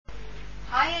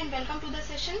Hi and welcome to the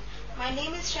session. My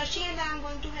name is Shashi and I am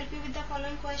going to help you with the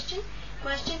following question.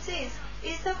 Question says,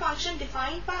 is the function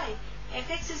defined by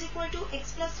fx is equal to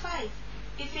x plus 5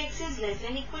 if x is less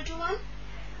than equal to 1,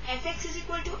 fx is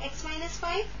equal to x minus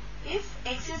 5 if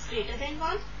x is greater than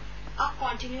 1, a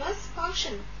continuous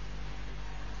function.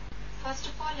 First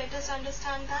of all, let us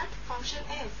understand that function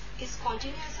f is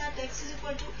continuous at x is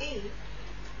equal to a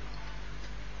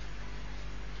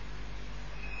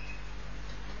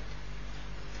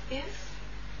if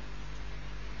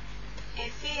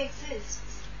fa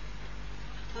exists.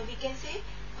 Now we can say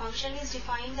function is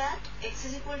defined at x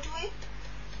is equal to a,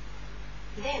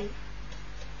 then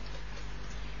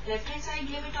left hand side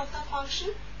limit of the function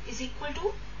is equal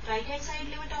to right hand side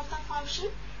limit of the function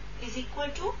is equal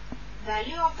to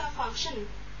value of the function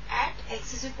at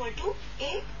x is equal to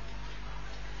a.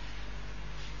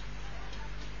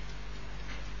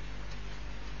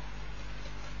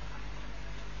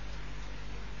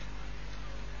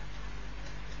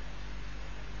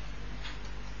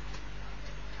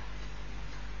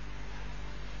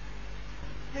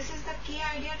 This is the key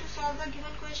idea to solve the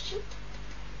given question.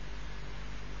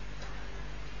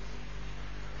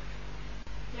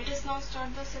 Let us now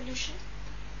start the solution.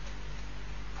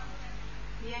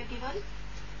 We are given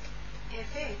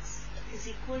fx is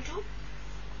equal to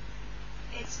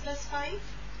x plus 5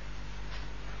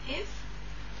 if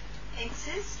x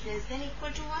is less than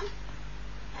equal to 1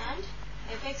 and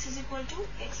fx is equal to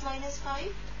x minus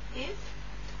 5 if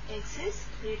x is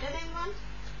greater than 1.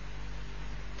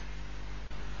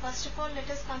 First of all, let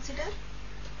us consider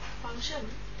function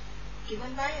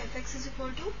given by fx is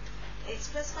equal to x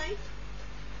plus 5.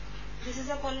 This is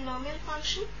a polynomial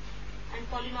function and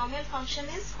polynomial function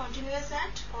is continuous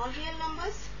at all real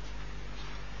numbers.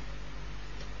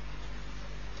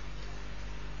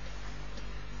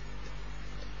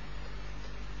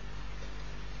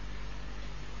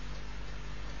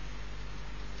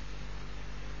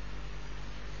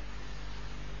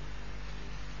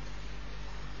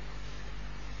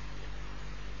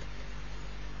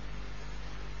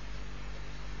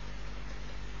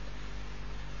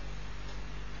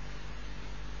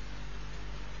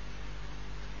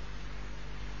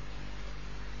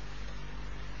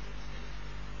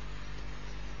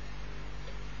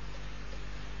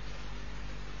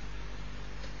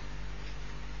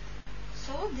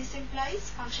 So this implies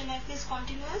function f is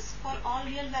continuous for all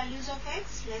real values of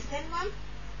x less than 1.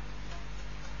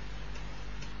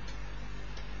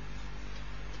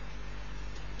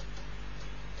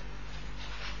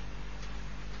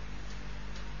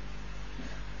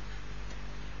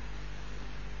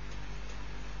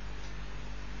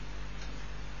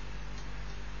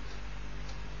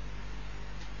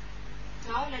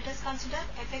 Now let us consider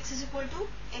fx is equal to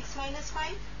x minus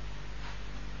 5.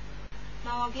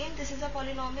 Now again, this is a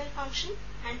polynomial function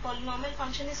and polynomial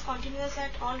function is continuous at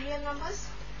all real numbers.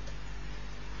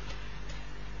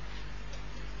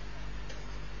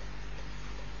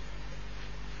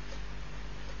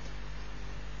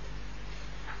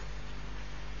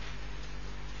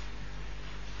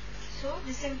 So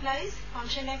this implies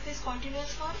function f is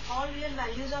continuous for all real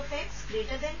values of x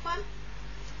greater than 1.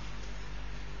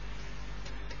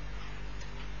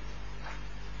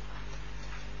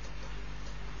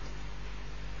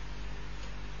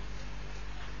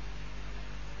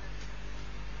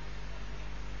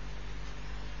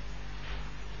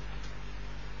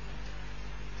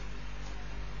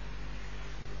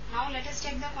 Now let us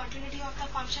check the continuity of the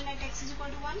function at x is equal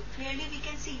to 1. Clearly we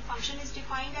can see function is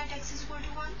defined at x is equal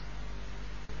to 1.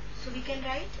 So we can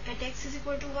write at x is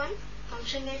equal to 1,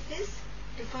 function f is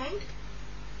defined.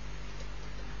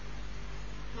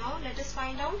 Now let us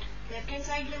find out left hand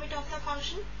side limit of the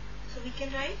function. So we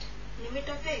can write limit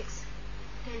of x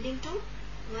tending to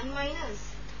 1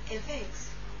 minus fx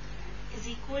is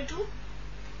equal to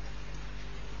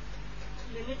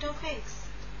limit of x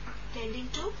tending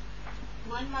to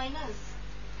 1 minus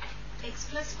x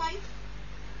plus 5,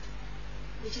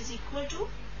 which is equal to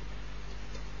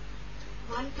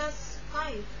 1 plus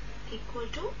 5 equal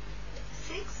to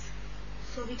 6.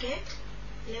 So we get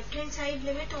left hand side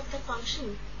limit of the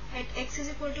function at x is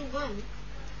equal to 1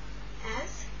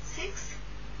 as 6.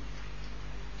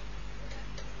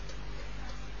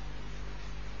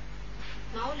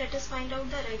 Now let us find out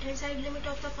the right hand side limit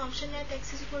of the function at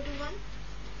x is equal to 1.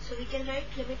 So we can write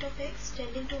limit of x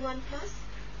tending to 1 plus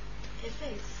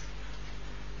fx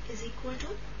is equal to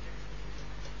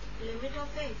limit of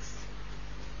x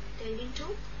tending to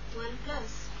 1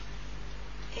 plus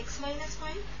x minus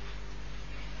 5.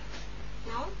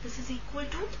 Now this is equal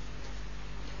to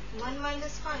 1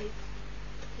 minus 5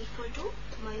 equal to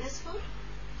minus 4.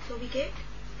 So we get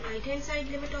right hand side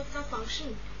limit of the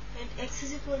function at x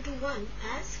is equal to 1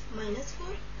 as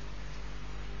 -4.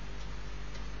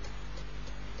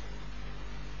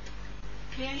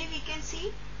 Clearly we can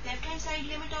see left hand side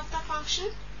limit of the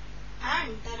function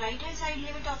and the right hand side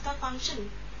limit of the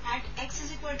function at x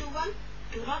is equal to 1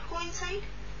 do not coincide.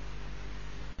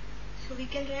 So we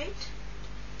can write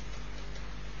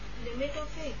limit of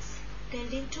x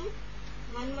tending to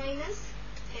 1 minus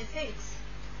fx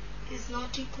is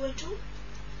not equal to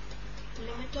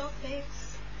limit of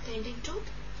x tending to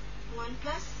 1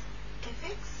 plus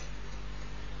fx.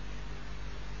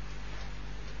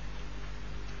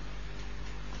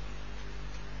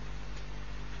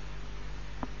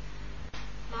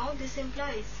 Now this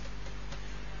implies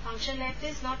function f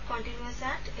is not continuous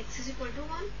at x is equal to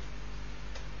 1.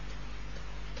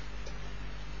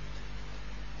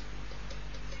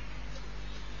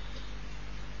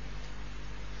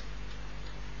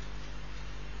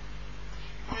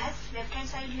 As left hand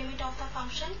side limit of the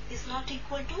function is not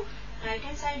equal to right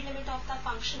hand side limit of the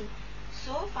function,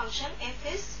 so function f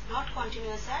is not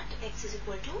continuous at x is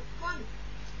equal to 1.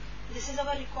 This is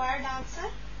our required answer.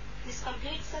 This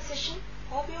completes the session.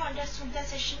 Hope you understood the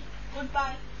session.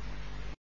 Goodbye.